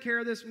we'll take care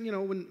of this,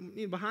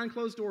 when behind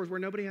closed doors where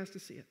nobody has to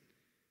see it.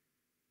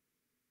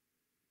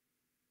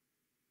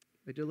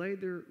 They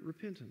delayed their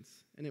repentance,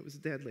 and it was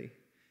deadly.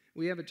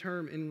 We have a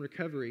term in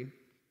recovery.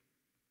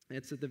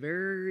 It's at the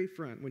very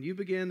front. When you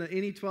begin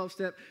any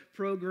 12-step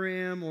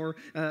program or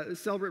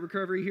Celebrate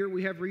Recovery, here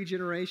we have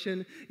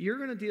regeneration. You're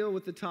going to deal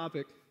with the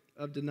topic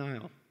of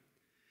denial.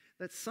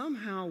 That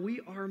somehow we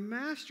are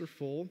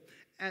masterful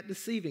at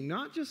deceiving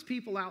not just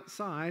people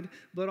outside,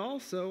 but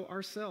also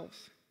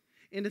ourselves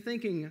into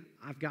thinking,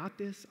 I've got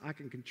this, I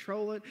can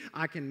control it,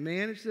 I can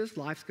manage this,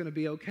 life's going to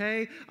be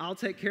okay, I'll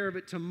take care of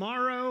it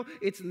tomorrow.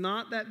 It's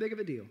not that big of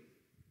a deal.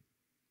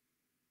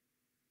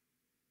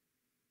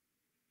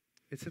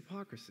 It's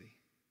hypocrisy.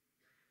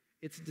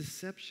 It's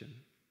deception.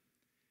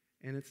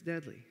 And it's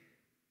deadly.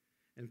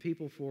 And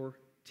people for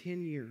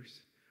 10 years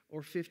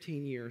or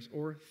 15 years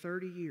or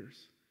 30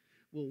 years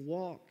will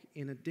walk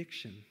in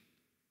addiction,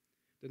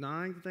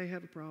 denying that they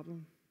have a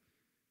problem,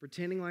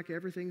 pretending like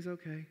everything's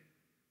okay,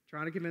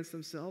 trying to convince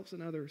themselves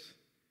and others,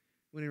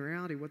 when in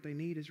reality what they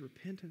need is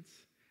repentance.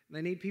 And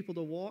they need people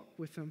to walk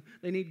with them.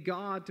 They need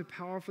God to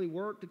powerfully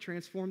work to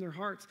transform their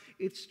hearts.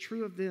 It's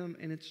true of them,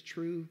 and it's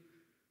true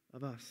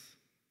of us.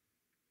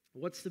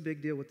 What's the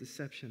big deal with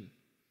deception?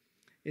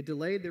 It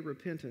delayed their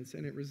repentance,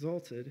 and it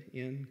resulted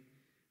in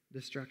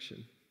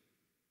destruction.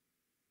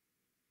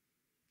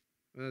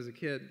 When I was a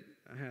kid,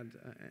 I had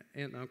an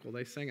aunt and uncle.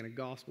 They sang in a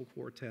gospel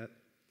quartet,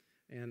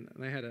 and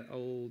they had an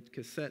old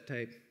cassette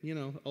tape,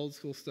 old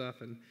school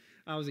stuff. And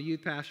I was a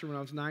youth pastor when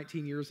I was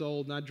 19 years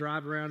old, and I'd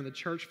drive around in the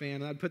church van,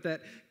 and I'd put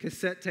that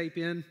cassette tape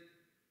in,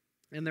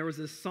 and there was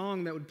this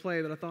song that would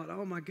play that I thought,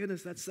 oh my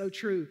goodness, that's so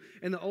true.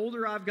 And the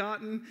older I've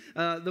gotten,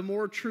 the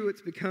more true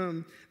it's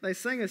become. They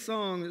sang a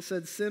song that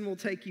said, sin will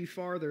take you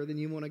farther than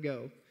you want to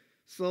go,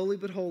 slowly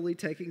but wholly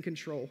taking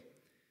control.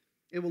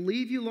 It will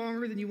leave you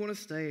longer than you want to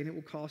stay, and it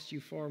will cost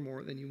you far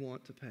more than you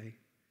want to pay.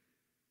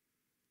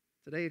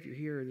 Today, if you're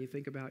here and you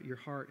think about your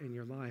heart and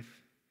your life,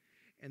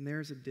 and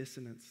there's a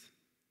dissonance,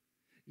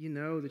 you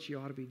know that you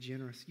ought to be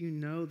generous. You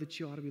know that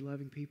you ought to be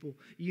loving people.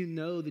 You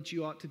know that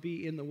you ought to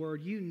be in the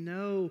Word. You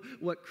know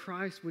what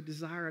Christ would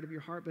desire out of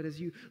your heart. But as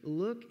you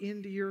look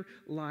into your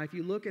life,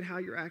 you look at how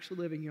you're actually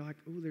living, you're like,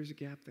 oh, there's a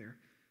gap there.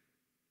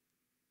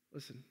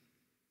 Listen,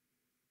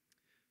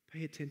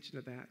 pay attention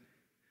to that.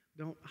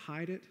 Don't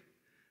hide it.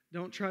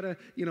 Don't try to,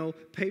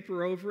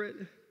 paper over it,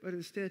 but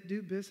instead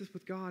do business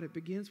with God. It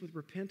begins with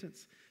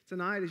repentance.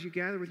 Tonight, as you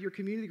gather with your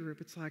community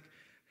group, it's like,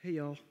 hey,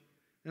 y'all,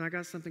 and I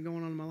got something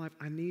going on in my life.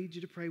 I need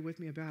you to pray with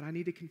me about it. I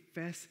need to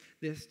confess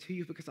this to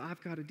you because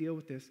I've got to deal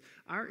with this.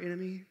 Our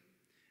enemy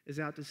is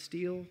out to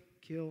steal,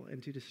 kill,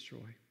 and to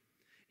destroy.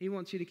 He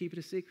wants you to keep it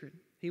a secret.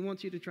 He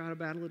wants you to try to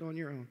battle it on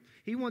your own.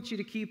 He wants you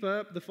to keep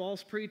up the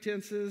false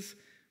pretenses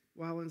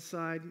while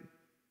inside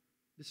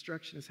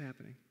destruction is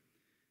happening.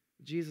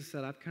 Jesus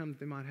said, I've come that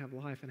they might have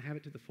life and have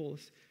it to the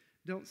fullest.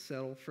 Don't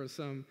settle for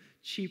some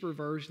cheaper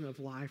version of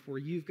life where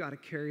you've got to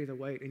carry the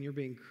weight and you're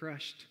being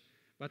crushed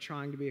by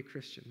trying to be a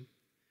Christian.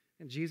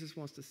 And Jesus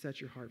wants to set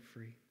your heart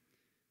free.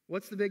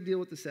 What's the big deal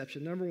with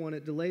deception? Number one,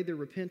 it delayed their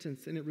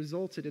repentance and it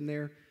resulted in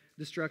their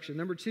destruction.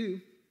 Number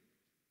two,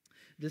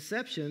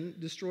 deception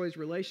destroys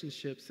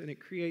relationships and it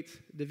creates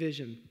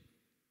division.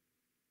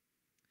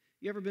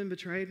 You ever been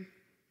betrayed? Have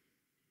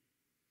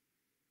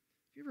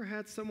you ever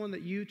had someone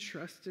that you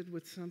trusted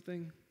with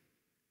something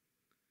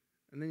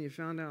and then you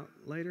found out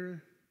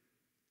later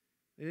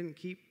they didn't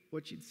keep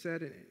what you'd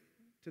said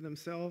to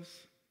themselves?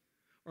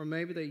 Or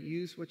maybe they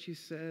used what you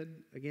said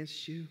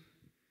against you?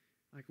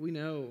 Like, we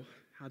know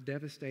how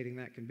devastating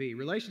that can be.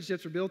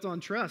 Relationships are built on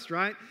trust,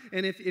 right?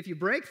 And if you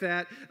break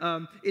that,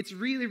 it's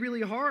really, really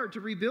hard to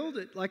rebuild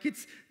it. Like,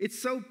 it's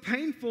so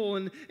painful,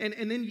 and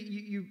then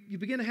you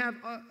begin to have,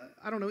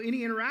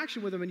 any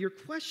interaction with them, and you're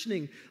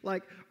questioning,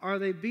 like, are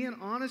they being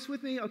honest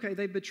with me? Okay,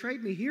 they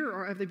betrayed me here,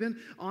 or have they been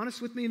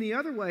honest with me in the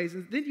other ways?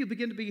 And then you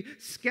begin to be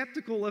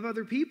skeptical of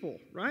other people,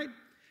 right?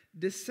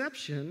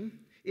 Deception,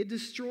 it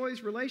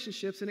destroys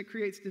relationships, and it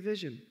creates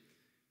division.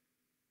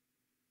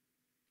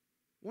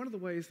 One of the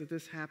ways that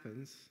this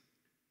happens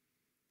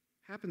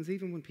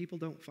even when people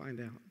don't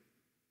find out.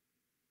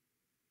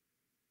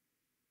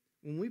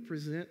 When we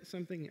present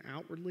something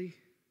outwardly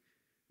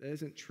that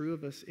isn't true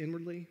of us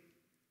inwardly,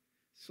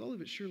 slowly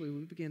but surely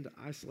we begin to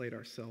isolate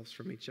ourselves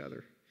from each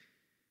other.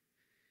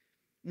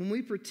 When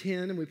we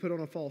pretend and we put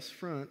on a false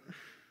front,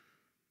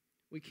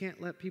 we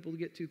can't let people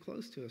get too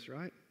close to us,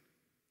 right?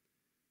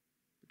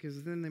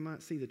 Because then they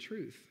might see the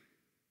truth.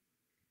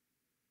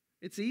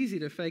 It's easy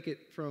to fake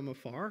it from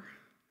afar.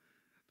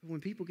 But when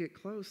people get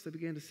close, they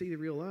begin to see the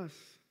real us.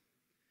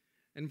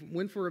 And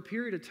when for a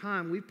period of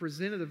time we've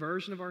presented a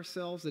version of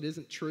ourselves that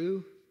isn't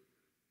true,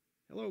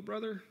 hello,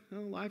 brother,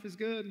 life is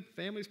good,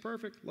 family's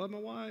perfect, love my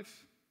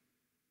wife,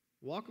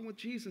 walking with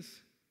Jesus.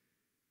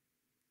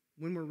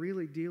 When we're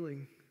really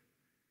dealing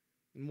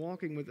and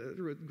walking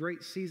through a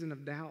great season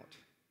of doubt,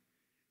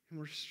 and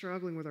we're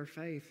struggling with our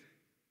faith,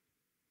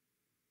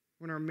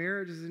 when our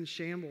marriage is in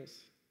shambles,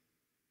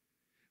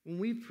 when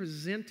we've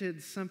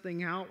presented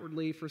something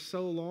outwardly for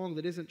so long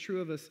that isn't true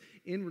of us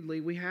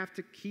inwardly, we have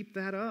to keep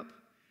that up.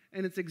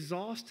 And it's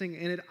exhausting,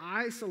 and it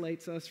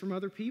isolates us from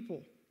other people.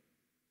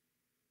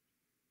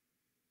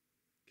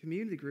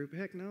 Community group,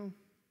 heck no.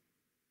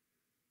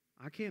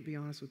 I can't be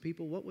honest with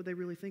people. What would they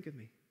really think of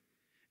me?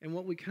 And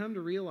what we come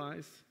to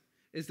realize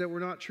is that we're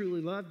not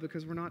truly loved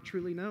because we're not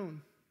truly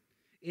known.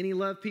 Any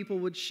love people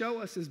would show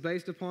us is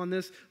based upon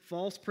this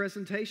false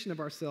presentation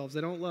of ourselves.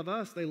 They don't love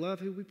us, they love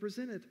who we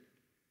presented.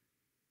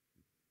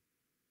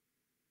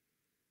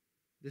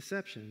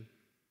 Deception.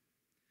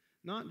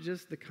 Not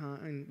just the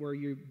kind where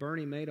you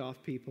Bernie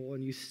Madoff people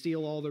and you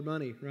steal all their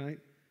money, right?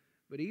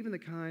 But even the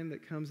kind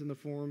that comes in the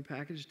form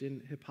packaged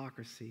in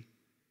hypocrisy.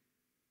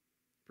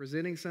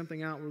 Presenting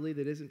something outwardly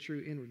that isn't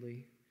true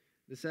inwardly.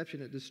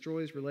 Deception, it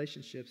destroys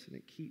relationships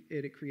and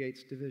it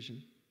creates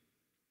division.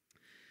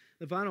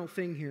 The final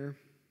thing here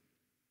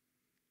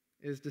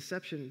is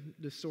deception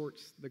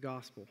distorts the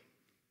gospel.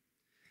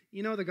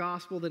 You know the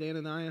gospel that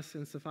Ananias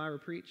and Sapphira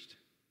preached?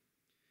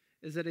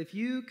 Is that if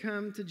you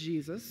come to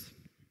Jesus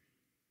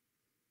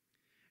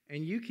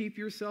and you keep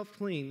yourself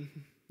clean,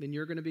 then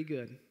you're going to be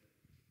good.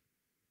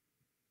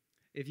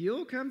 If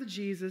you'll come to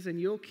Jesus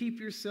and you'll keep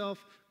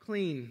yourself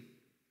clean,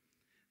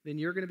 then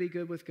you're going to be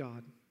good with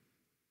God.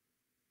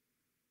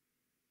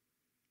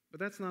 But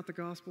that's not the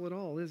gospel at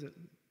all, is it?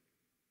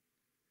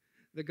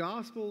 The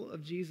gospel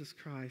of Jesus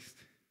Christ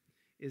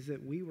is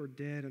that we were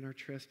dead in our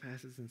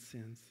trespasses and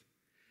sins,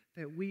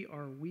 that we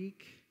are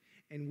weak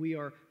and we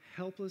are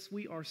helpless.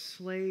 We are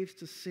slaves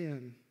to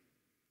sin.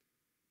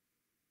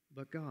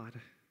 But God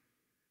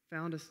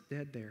found us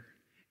dead there,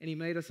 and He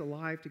made us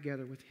alive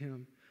together with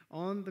Him.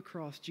 On the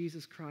cross,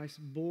 Jesus Christ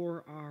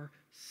bore our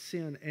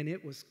sin, and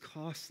it was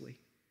costly.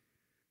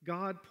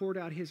 God poured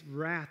out His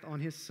wrath on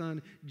His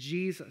Son,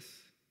 Jesus.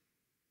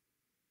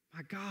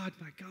 My God,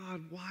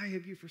 why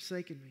have you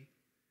forsaken me?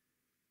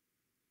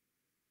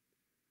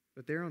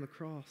 But there on the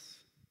cross,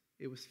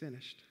 it was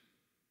finished.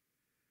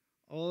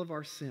 all of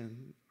our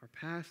sin, our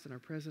past and our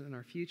present and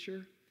our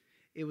future,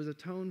 it was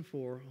atoned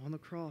for on the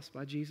cross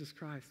by Jesus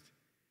Christ.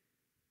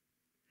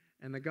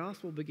 And the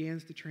gospel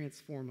begins to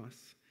transform us,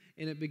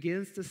 and it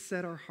begins to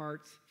set our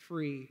hearts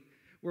free,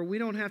 where we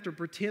don't have to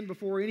pretend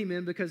before any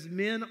men because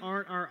men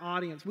aren't our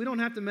audience. We don't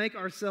have to make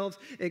ourselves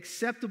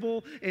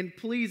acceptable and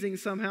pleasing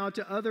somehow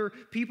to other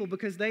people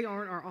because they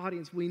aren't our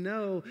audience. We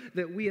know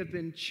that we have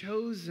been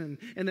chosen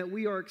and that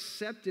we are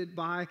accepted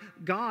by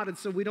God, and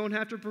so we don't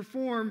have to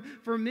perform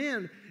for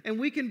men. And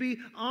we can be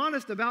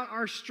honest about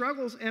our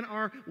struggles and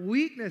our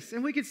weakness.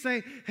 And we can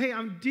say, hey,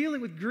 I'm dealing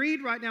with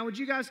greed right now. Would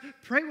you guys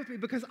pray with me?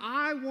 Because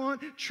I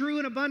want true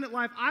and abundant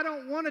life. I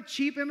don't want a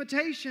cheap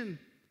imitation.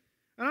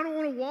 And I don't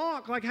want to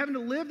walk like having to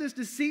live this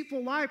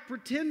deceitful life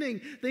pretending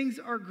things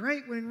are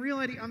great when in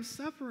reality I'm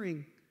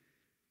suffering.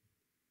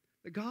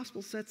 The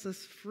gospel sets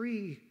us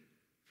free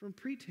from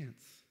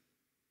pretense.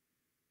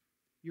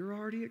 You're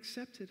already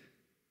accepted.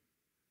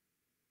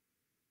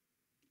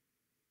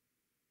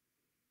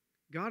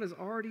 God has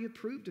already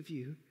approved of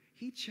you.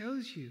 He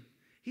chose you.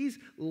 He's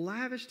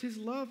lavished His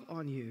love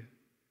on you.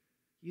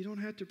 You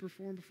don't have to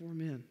perform before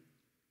men.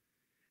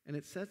 And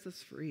it sets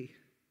us free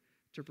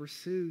to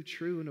pursue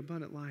true and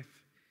abundant life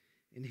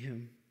in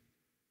Him.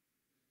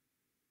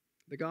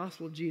 The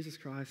gospel of Jesus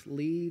Christ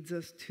leads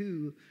us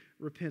to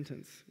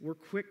repentance. We're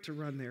quick to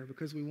run there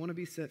because we want to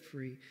be set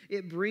free.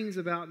 It brings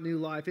about new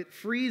life. It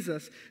frees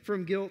us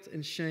from guilt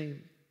and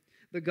shame.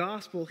 The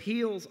gospel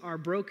heals our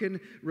broken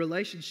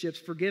relationships,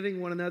 forgiving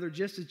one another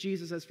just as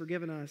Jesus has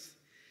forgiven us.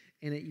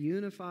 And it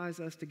unifies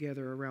us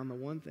together around the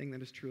one thing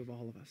that is true of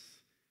all of us.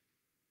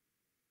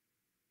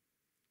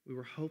 We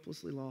were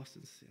hopelessly lost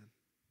in sin,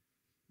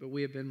 but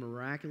we have been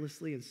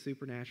miraculously and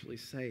supernaturally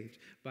saved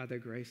by the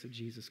grace of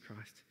Jesus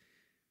Christ.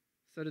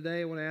 So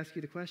today I want to ask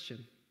you the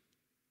question.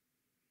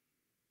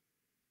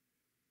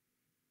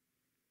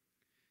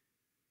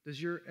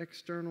 Does your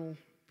external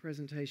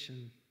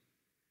presentation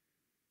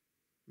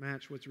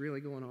match what's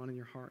really going on in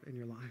your heart and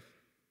your life?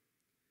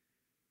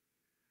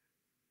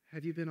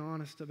 Have you been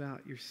honest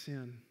about your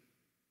sin?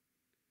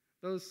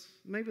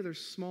 Maybe there's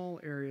small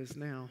areas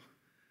now,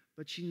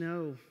 but you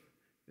know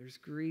there's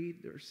greed,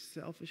 there's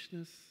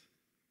selfishness,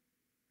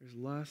 there's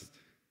lust.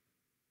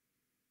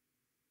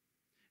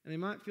 And they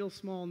might feel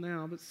small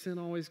now, but sin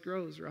always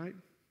grows, right?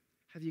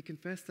 Have you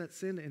confessed that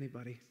sin to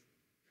anybody?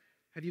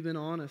 Have you been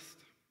honest?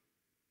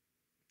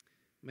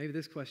 Maybe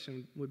this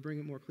question would bring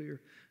it more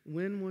clear.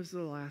 When was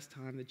the last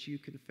time that you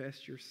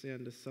confessed your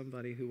sin to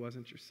somebody who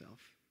wasn't yourself?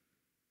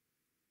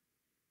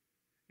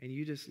 And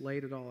you just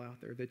laid it all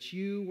out there, that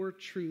you were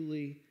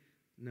truly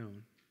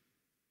known.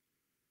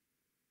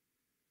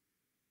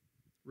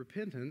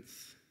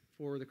 Repentance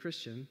for the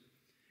Christian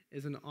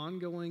is an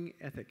ongoing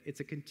ethic. It's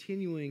a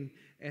continuing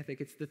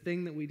ethic. It's the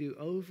thing that we do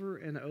over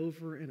and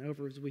over and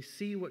over as we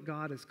see what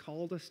God has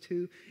called us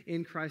to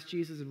in Christ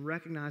Jesus and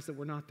recognize that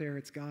we're not there.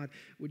 It's God,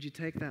 would you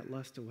take that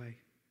lust away?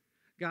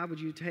 God,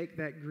 would you take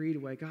that greed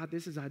away? God,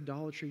 this is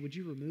idolatry. Would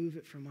you remove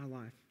it from my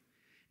life?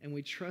 And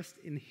we trust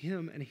in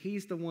Him, and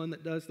He's the one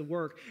that does the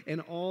work.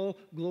 And all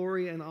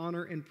glory and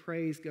honor and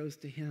praise goes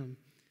to Him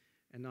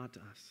and not to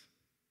us.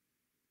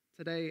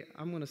 Today,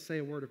 I'm going to say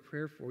a word of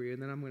prayer for you,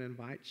 and then I'm going to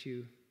invite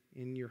you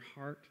in your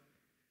heart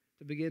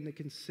to begin to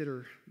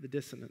consider the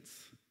dissonance,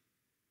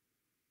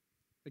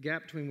 the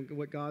gap between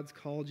what God's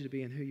called you to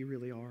be and who you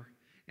really are.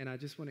 And I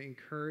just want to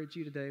encourage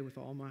you today with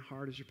all my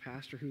heart as your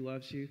pastor who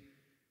loves you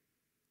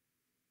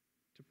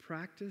to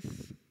practice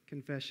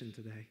confession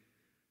today.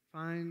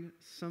 Find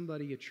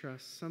somebody you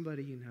trust,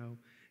 somebody you know.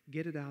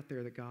 Get it out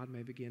there that God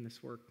may begin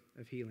this work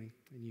of healing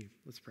in you.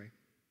 Let's pray.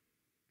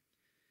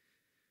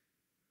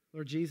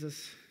 Lord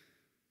Jesus,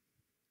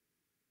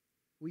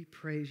 we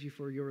praise you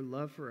for your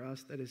love for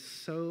us that is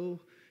so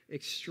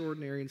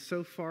extraordinary and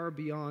so far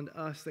beyond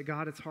us that,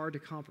 God, it's hard to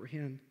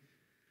comprehend.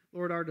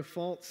 Lord, our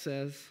default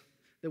says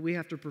that we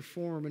have to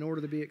perform in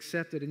order to be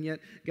accepted, and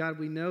yet, God,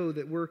 we know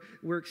that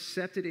we're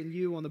accepted in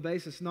you on the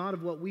basis not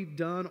of what we've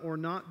done or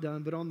not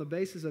done, but on the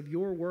basis of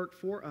your work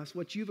for us,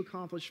 what you've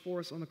accomplished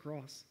for us on the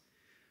cross.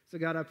 So,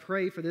 God, I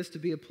pray for this to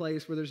be a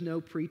place where there's no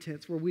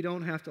pretense, where we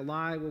don't have to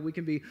lie, where we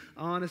can be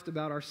honest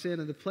about our sin,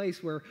 and the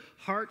place where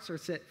hearts are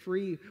set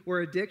free, where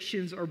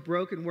addictions are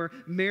broken, where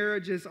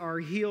marriages are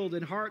healed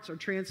and hearts are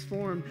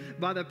transformed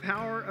by the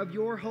power of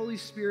your Holy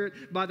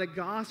Spirit, by the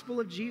gospel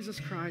of Jesus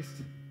Christ.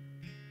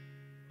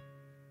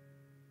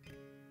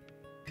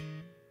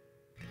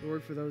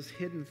 Lord, for those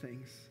hidden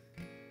things,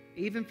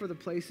 even for the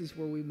places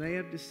where we may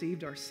have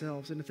deceived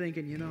ourselves into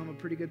thinking, I'm a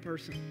pretty good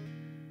person.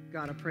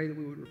 God, I pray that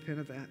we would repent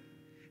of that.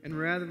 And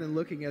rather than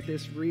looking at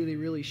this really,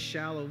 really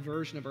shallow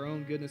version of our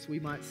own goodness, we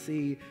might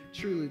see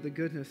truly the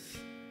goodness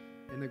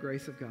and the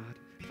grace of God.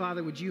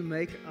 Father, would you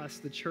make us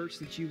the church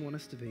that you want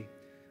us to be?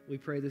 We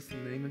pray this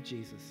in the name of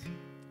Jesus.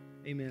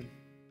 Amen.